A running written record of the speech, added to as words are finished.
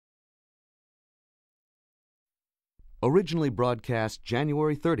Originally broadcast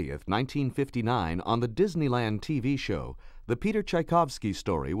January 30th, 1959 on the Disneyland TV show, The Peter Tchaikovsky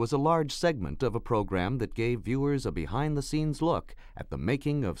Story was a large segment of a program that gave viewers a behind-the-scenes look at the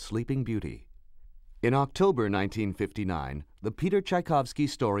making of Sleeping Beauty. In October 1959, The Peter Tchaikovsky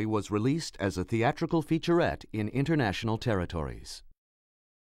Story was released as a theatrical featurette in international territories.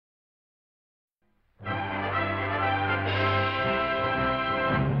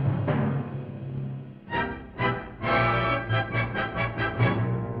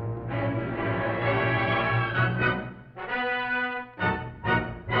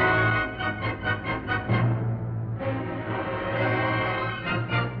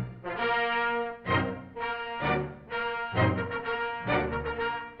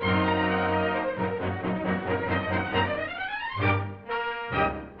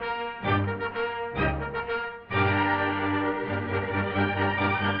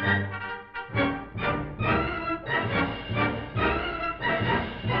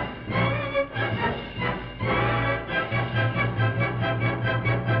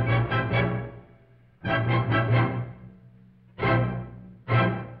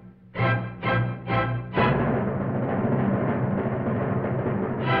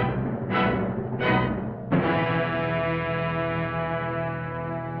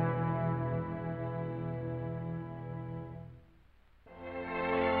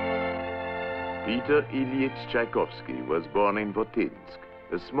 Peter Ilyich Tchaikovsky was born in Votinsk,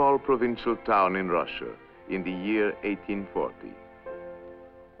 a small provincial town in Russia, in the year 1840.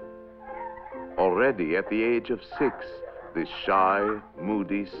 Already at the age of 6, this shy,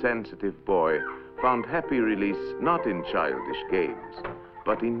 moody, sensitive boy found happy release not in childish games,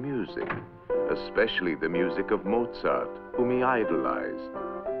 but in music, especially the music of Mozart, whom he idolized.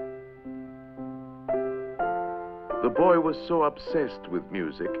 The boy was so obsessed with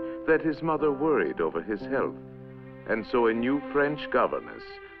music that his mother worried over his health, and so a new French governess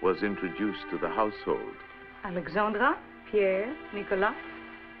was introduced to the household. Alexandra, Pierre, Nicolas,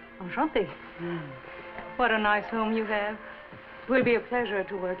 enchanté. What a nice home you have. It will be a pleasure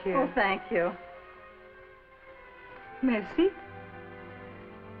to work here. Oh, thank you. Merci.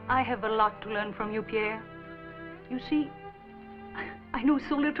 I have a lot to learn from you, Pierre. You see, I know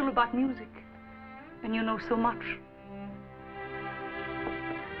so little about music, and you know so much.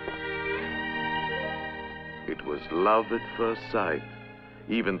 It was love at first sight,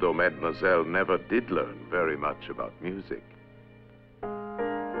 even though Mademoiselle never did learn very much about music.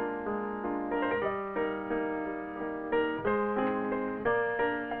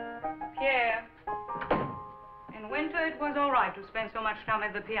 Pierre, in winter it was all right to spend so much time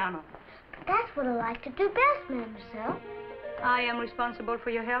at the piano. That's what I like to do best, Mademoiselle. I am responsible for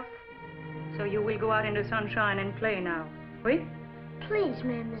your health, so you will go out in the sunshine and play now. Oui? Please,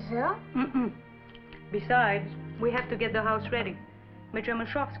 Mademoiselle. Besides, we have to get the house ready. Major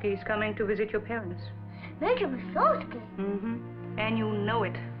Tchaikovsky is coming to visit your parents. Major Tchaikovsky? And you know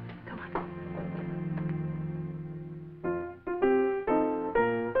it. Come on.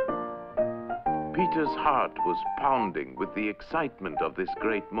 Peter's heart was pounding with the excitement of this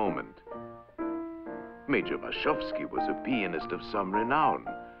great moment. Major Tchaikovsky was a pianist of some renown,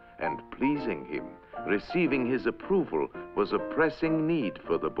 and pleasing him, receiving his approval, was a pressing need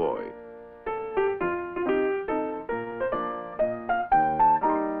for the boy.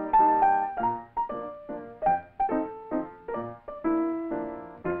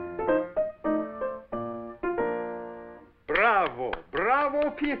 Bravo,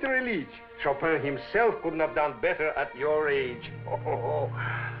 bravo, Peter Ilyich. Chopin himself couldn't have done better at your age. Oh,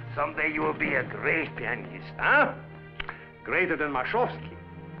 someday you will be a great pianist, huh? Greater than Tchaikovsky.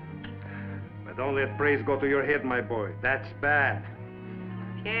 But don't let praise go to your head, my boy. That's bad.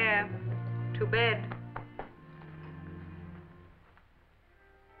 Pierre, to bed.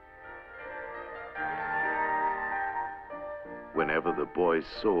 Whenever the boy's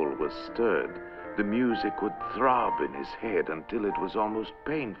soul was stirred, the music would throb in his head until it was almost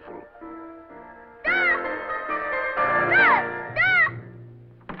painful. Stop!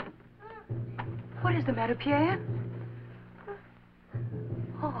 What is the matter, Pierre?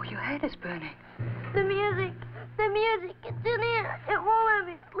 Oh, your head is burning. The music, it's in here. It won't let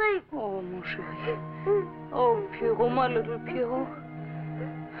me sleep. Oh, mon chéri. Oh, Pierrot, my little Pierrot.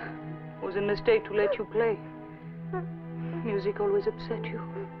 It was a mistake to let you play. Music always upset you.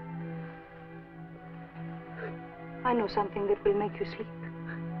 I know something that will make you sleep.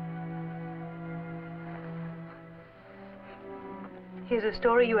 Here's a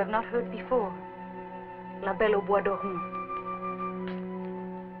story you have not heard before. La Belle au Bois dormant.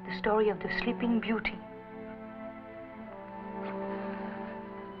 The story of the Sleeping Beauty.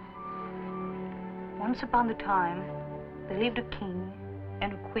 Once upon a time, there lived a king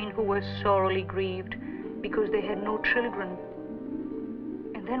and a queen who were sorely grieved because they had no children.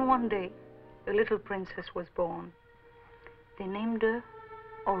 And then one day, a little princess was born. They named her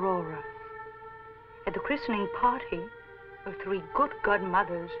Aurora. At the christening party, her 3 good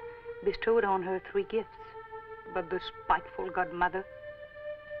godmothers bestowed on her 3 gifts. But the spiteful godmother,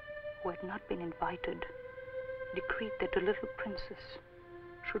 who had not been invited, decreed that the little princess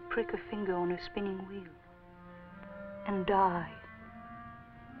should prick a finger on a spinning wheel and die.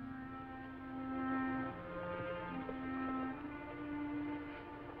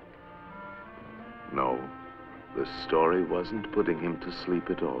 No, the story wasn't putting him to sleep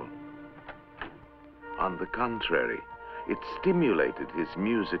at all. On the contrary, it stimulated his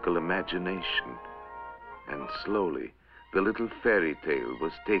musical imagination. And slowly, the little fairy tale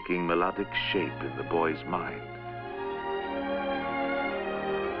was taking melodic shape in the boy's mind.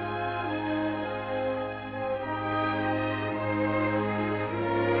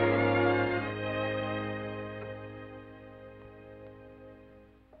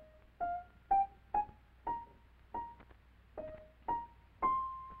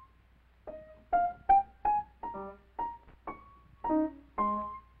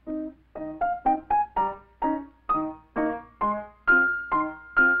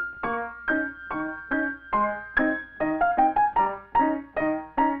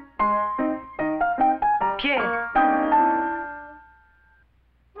 Pierre.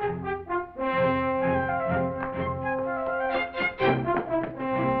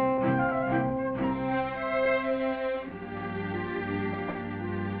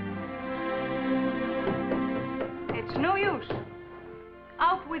 It's no use.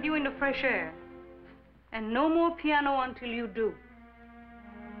 Out with you in the fresh air. And no more piano until you do.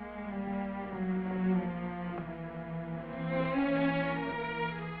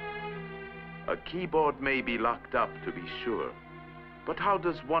 A keyboard may be locked up, to be sure, but how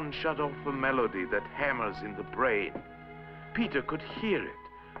does one shut off a melody that hammers in the brain? Peter could hear it,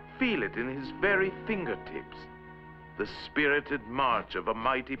 feel it in his very fingertips. The spirited march of a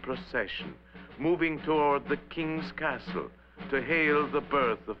mighty procession moving toward the king's castle to hail the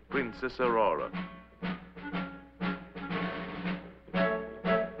birth of Princess Aurora.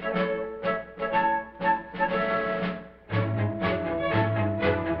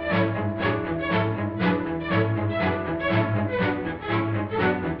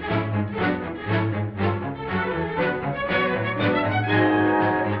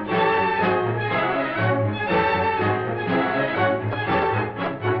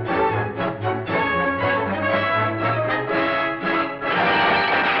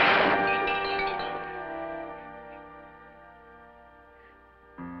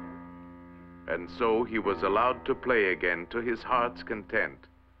 And so he was allowed to play again to his heart's content.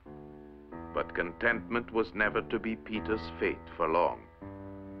 But contentment was never to be Peter's fate for long.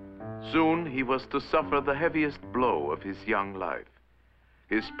 Soon he was to suffer the heaviest blow of his young life.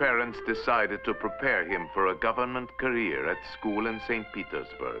 His parents decided to prepare him for a government career at school in St.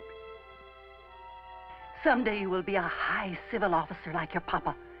 Petersburg. Someday you will be a high civil officer like your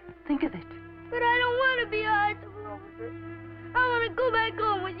papa. Think of it. But I don't want to be a high civil officer. I want to go back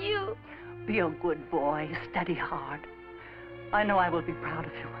home with you. Be a good boy. Study hard. I know I will be proud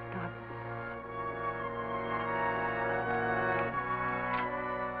of you, darling.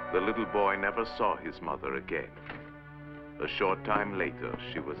 The little boy never saw his mother again. A short time later,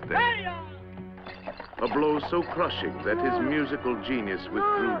 she was dead. A blow so crushing that his musical genius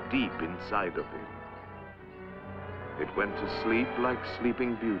withdrew deep inside of him. It went to sleep like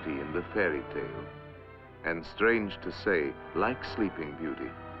Sleeping Beauty in the fairy tale. And strange to say, like Sleeping Beauty,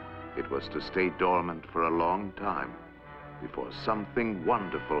 it was to stay dormant for a long time before something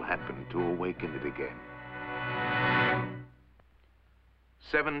wonderful happened to awaken it again.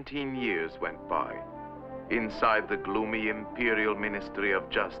 17 years went by. Inside the gloomy Imperial Ministry of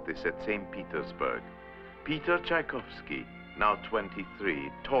Justice at St. Petersburg, Peter Tchaikovsky, now 23,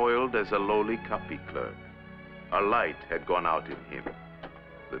 toiled as a lowly copy clerk. A light had gone out in him,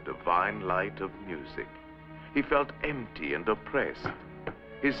 the divine light of music. He felt empty and oppressed.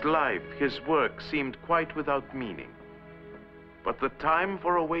 His life, his work seemed quite without meaning. But the time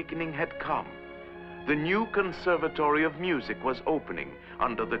for awakening had come. The new Conservatory of Music was opening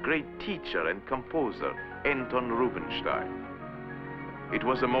under the great teacher and composer, Anton Rubinstein. It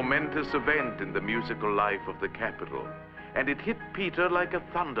was a momentous event in the musical life of the capital, and it hit Peter like a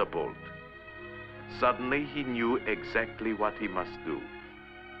thunderbolt. Suddenly, he knew exactly what he must do.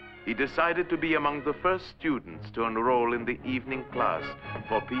 He decided to be among the first students to enroll in the evening class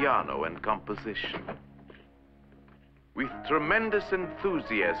for piano and composition. With tremendous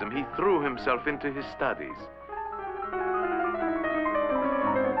enthusiasm, he threw himself into his studies.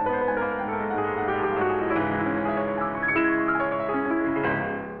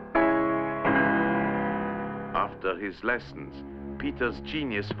 under his lessons, Peter's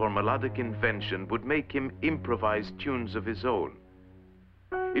genius for melodic invention would make him improvise tunes of his own.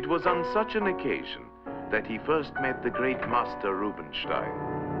 It was on such an occasion that he first met the great master Rubinstein.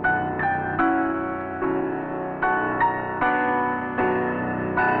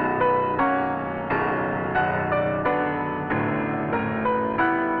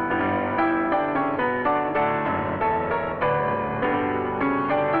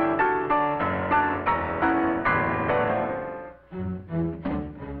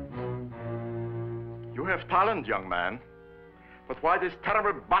 You have talent, young man. But why this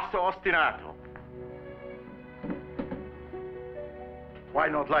terrible basso ostinato? Why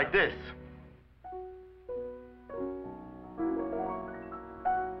not like this?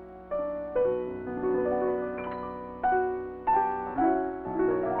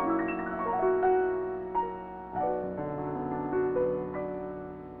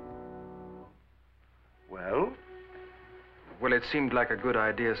 Well? Well, it seemed like a good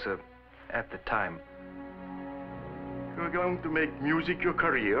idea, sir, at the time. You're going to make music your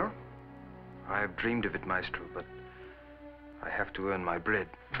career? I have dreamed of it, Maestro, but I have to earn my bread.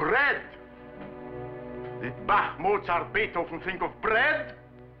 Bread? Did Bach, Mozart, Beethoven think of bread?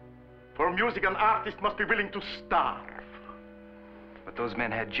 For music, an artist must be willing to starve. But those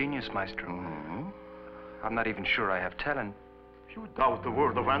men had genius, Maestro. Mm-hmm. I'm not even sure I have talent. You doubt the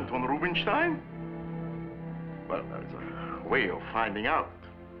word of Anton Rubinstein? Well, there's a way of finding out.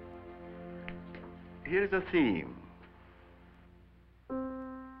 Here's a theme.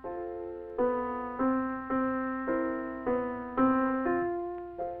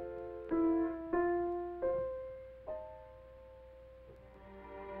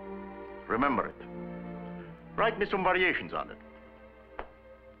 Remember it. Write me some variations on it.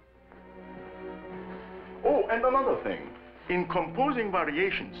 Oh, and another thing. In composing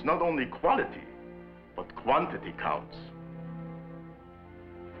variations, not only quality, but quantity counts.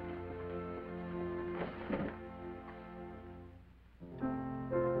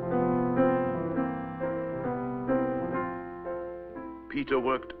 Peter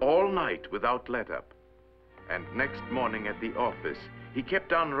worked all night without let-up. And next morning at the office, he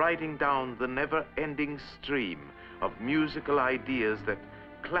kept on writing down the never-ending stream of musical ideas that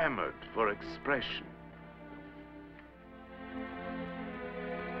clamored for expression.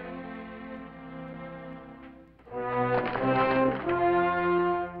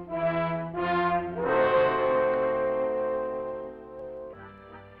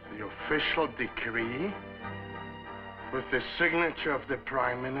 The official decree with the signature of the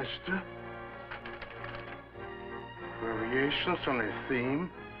Prime Minister. Variations on a theme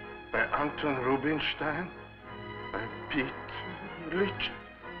by Anton Rubinstein, by Peter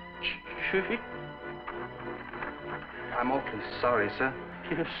Tchaikovsky. I'm awfully sorry, sir.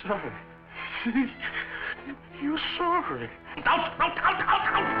 You're sorry. You're sorry. Out!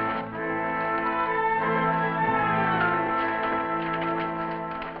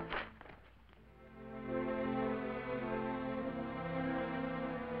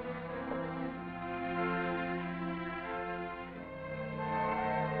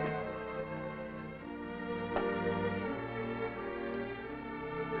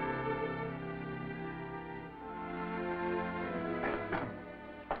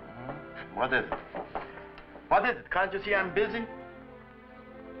 What is it? What is it? Can't you see I'm busy?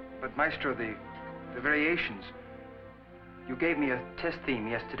 But, Maestro, the variations. You gave me a test theme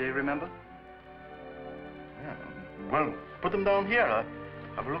yesterday, remember? Yeah. Well, put them down here. I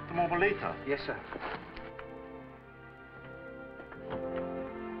will look them over later. Yes, sir.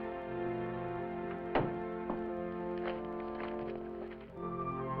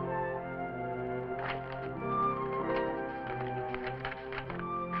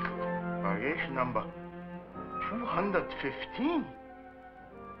 Variation number 215.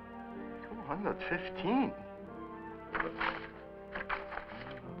 215.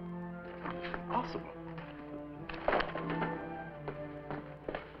 Impossible.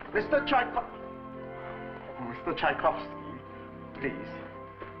 Mr. Tchaikovsky, please.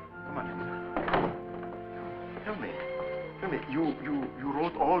 Come on in. Tell me, you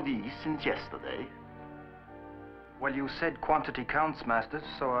wrote all these since yesterday? Well, you said quantity counts, Master,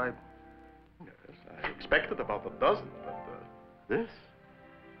 so I... Yes, I expected about a dozen, but this?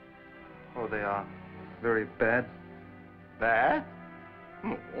 Oh, they are very bad. Bad?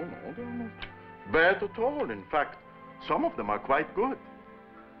 No, they're not bad at all. In fact, some of them are quite good.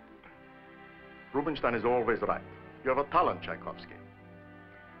 Rubinstein is always right. You have a talent, Tchaikovsky.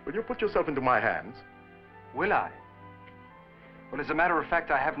 Will you put yourself into my hands? Will I? Well, as a matter of fact,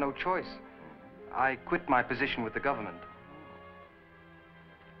 I have no choice. I quit my position with the government.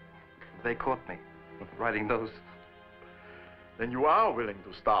 They caught me writing those Then you are willing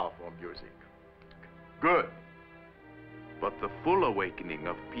to starve for music. Good. But the full awakening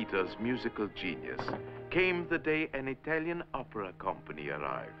of Peter's musical genius came the day an Italian opera company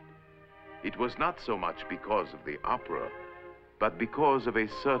arrived. It was not so much because of the opera, but because of a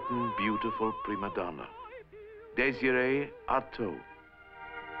certain beautiful prima donna, Désirée Artaud.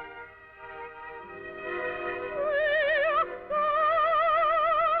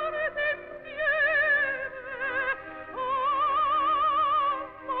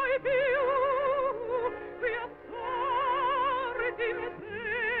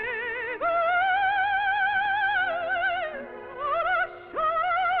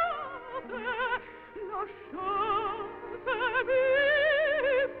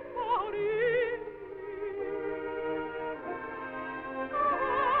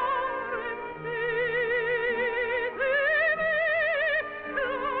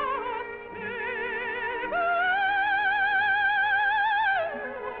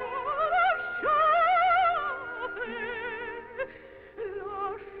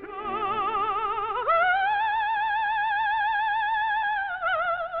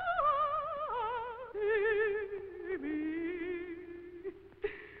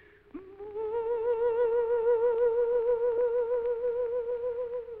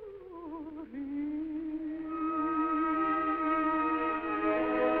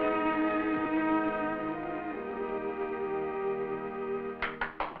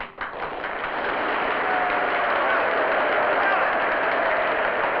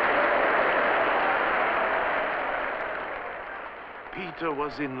 Peter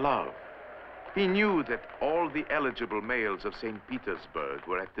was in love. He knew that all the eligible males of St. Petersburg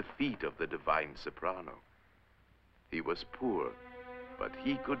were at the feet of the divine soprano. He was poor, but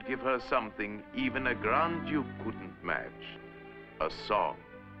he could give her something even a Grand Duke couldn't match: a song.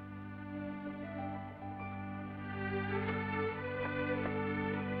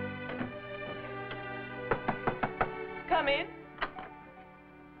 Come in.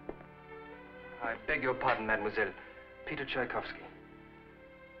 I beg your pardon, mademoiselle. Peter Tchaikovsky.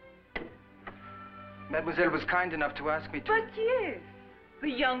 Mademoiselle was kind enough to ask me to... But yes, the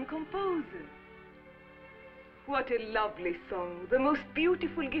young composer. What a lovely song. The most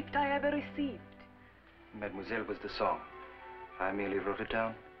beautiful gift I ever received. Mademoiselle was the song. I merely wrote it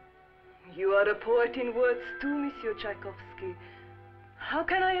down. You are a poet in words too, Monsieur Tchaikovsky. How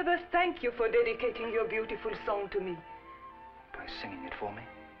can I ever thank you for dedicating your beautiful song to me? By singing it for me.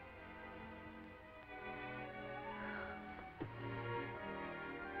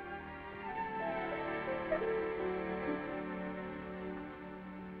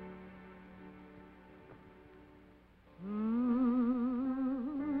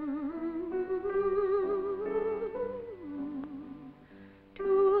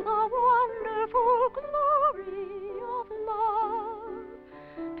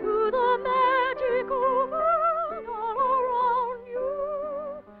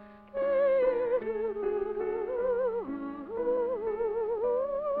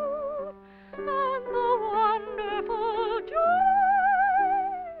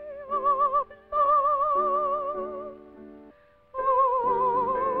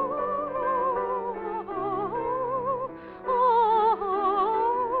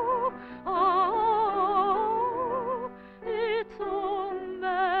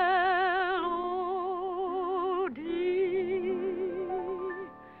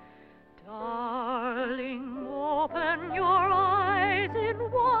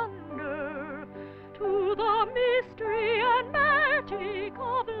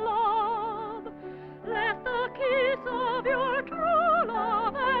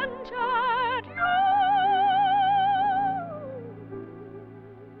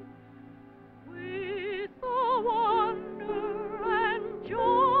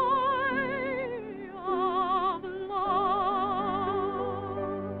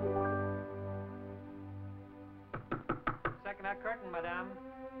 Curtain, madame.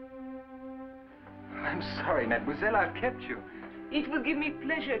 I'm sorry, mademoiselle, I've kept you. It will give me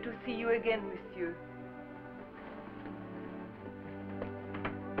pleasure to see you again, monsieur.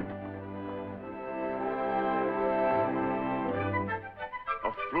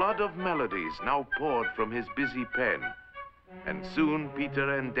 A flood of melodies now poured from his busy pen, and soon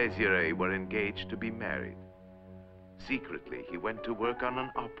Peter and Désirée were engaged to be married. Secretly, he went to work on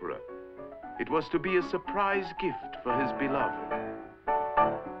an opera. It was to be a surprise gift for his beloved.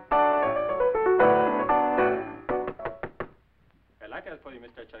 A letter for you,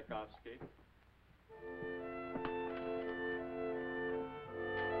 Mr. Tchaikovsky.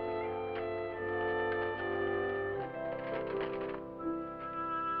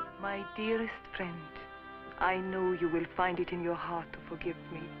 My dearest friend, I know you will find it in your heart to forgive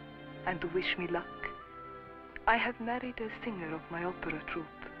me and to wish me luck. I have married a singer of my opera troupe,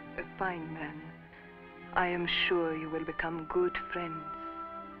 a fine man. I am sure you will become good friends.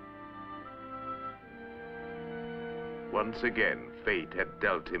 Once again, fate had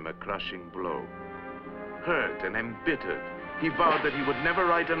dealt him a crushing blow. Hurt and embittered, he vowed that he would never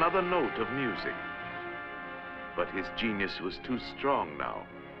write another note of music. But his genius was too strong now.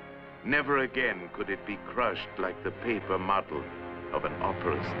 Never again could it be crushed like the paper model of an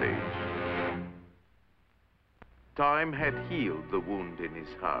opera stage. Time had healed the wound in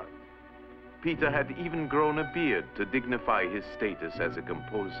his heart. Peter had even grown a beard to dignify his status as a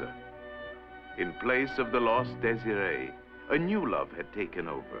composer. In place of the lost Désirée, a new love had taken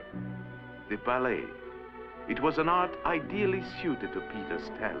over, the ballet. It was an art ideally suited to Peter's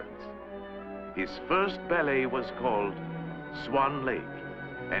talents. His first ballet was called Swan Lake,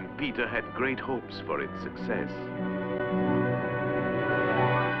 and Peter had great hopes for its success.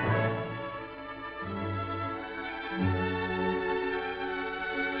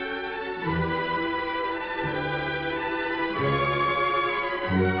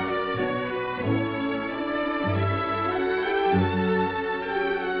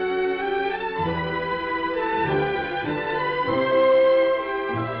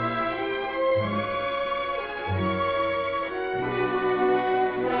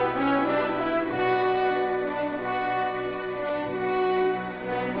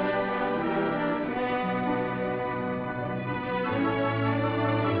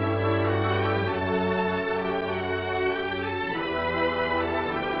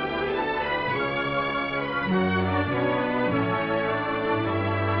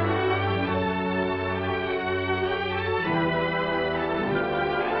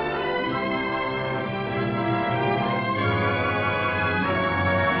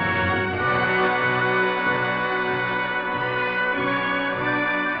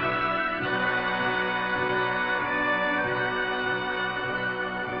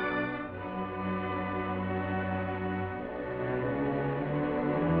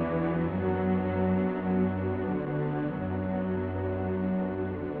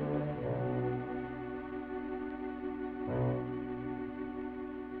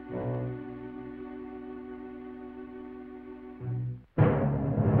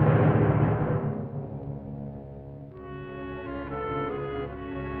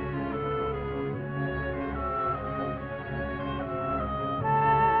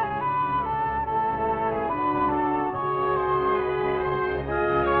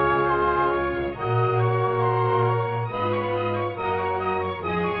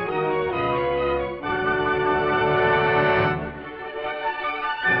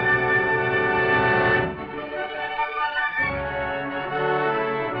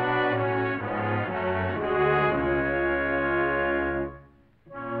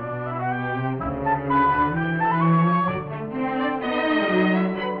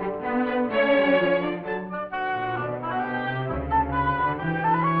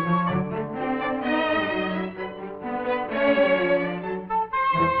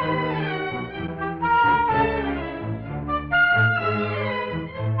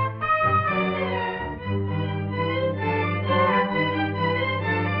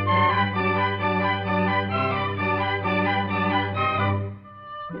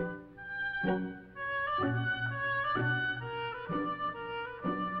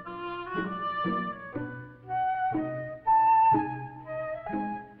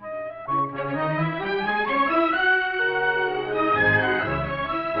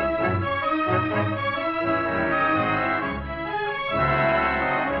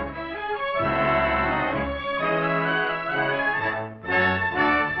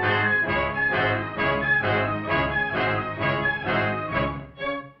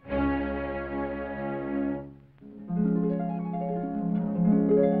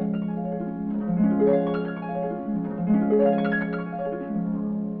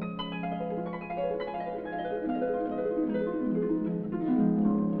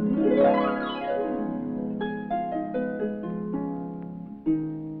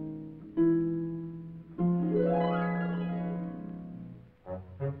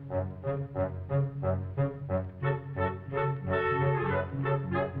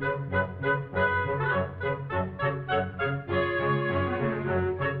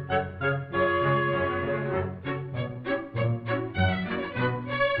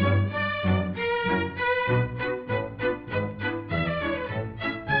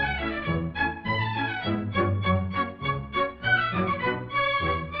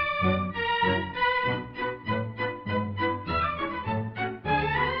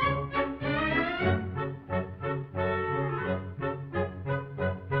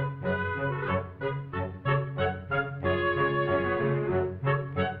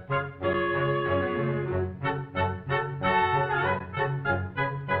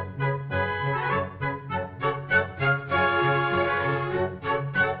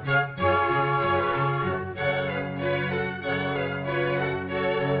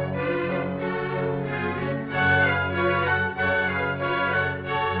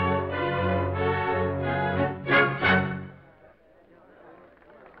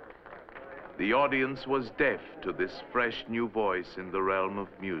 The audience was deaf to this fresh new voice in the realm of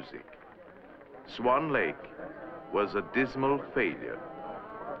music. Swan Lake was a dismal failure.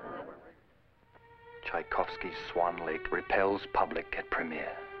 Tchaikovsky's Swan Lake repels public at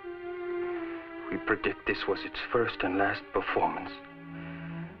premiere. We predict this was its first and last performance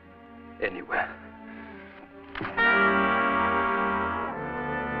anywhere.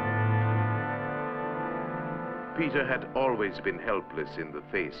 Peter had always been helpless in the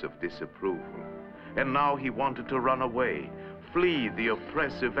face of disapproval, and now he wanted to run away, flee the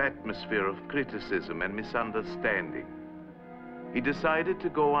oppressive atmosphere of criticism and misunderstanding. He decided to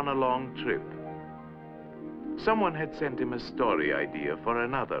go on a long trip. Someone had sent him a story idea for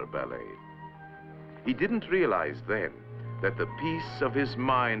another ballet. He didn't realize then that the peace of his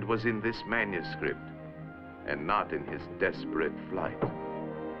mind was in this manuscript and not in his desperate flight.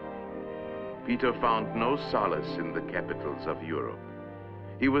 Peter found no solace in the capitals of Europe.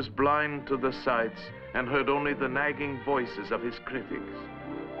 He was blind to the sights and heard only the nagging voices of his critics.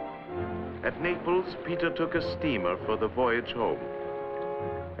 At Naples, Peter took a steamer for the voyage home.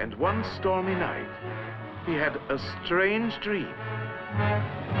 And one stormy night, he had a strange dream.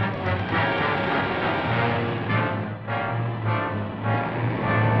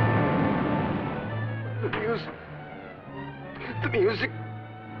 The music.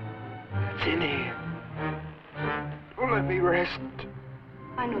 It's in here. Don't let me rest.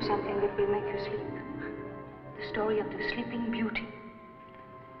 I know something that will make you sleep. The story of the Sleeping Beauty.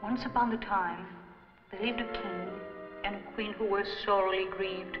 Once upon a time, there lived a king and a queen who were sorely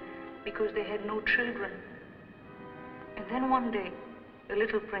grieved because they had no children. And then one day, a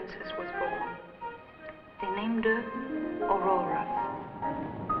little princess was born. They named her Aurora.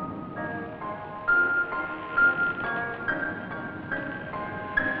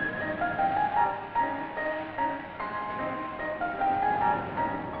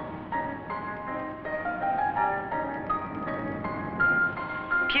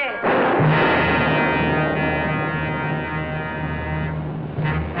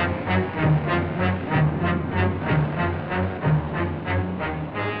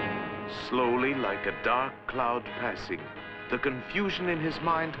 Slowly, like a dark cloud passing, the confusion in his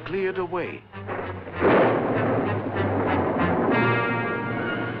mind cleared away.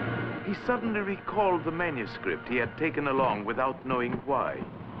 He suddenly recalled the manuscript he had taken along without knowing why.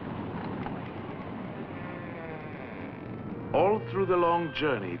 All through the long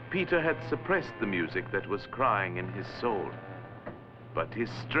journey, Peter had suppressed the music that was crying in his soul. But his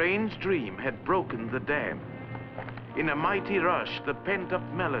strange dream had broken the dam. In a mighty rush, the pent-up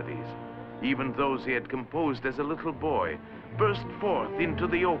melodies, even those he had composed as a little boy, burst forth into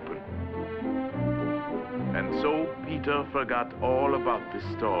the open. And so Peter forgot all about the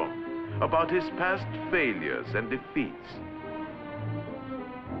storm, about his past failures and defeats.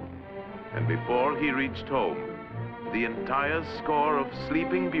 And before he reached home, the entire score of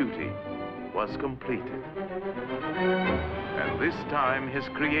Sleeping Beauty was completed. And this time his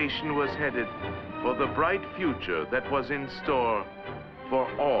creation was headed for the bright future that was in store for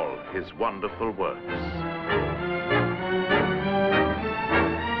all his wonderful works.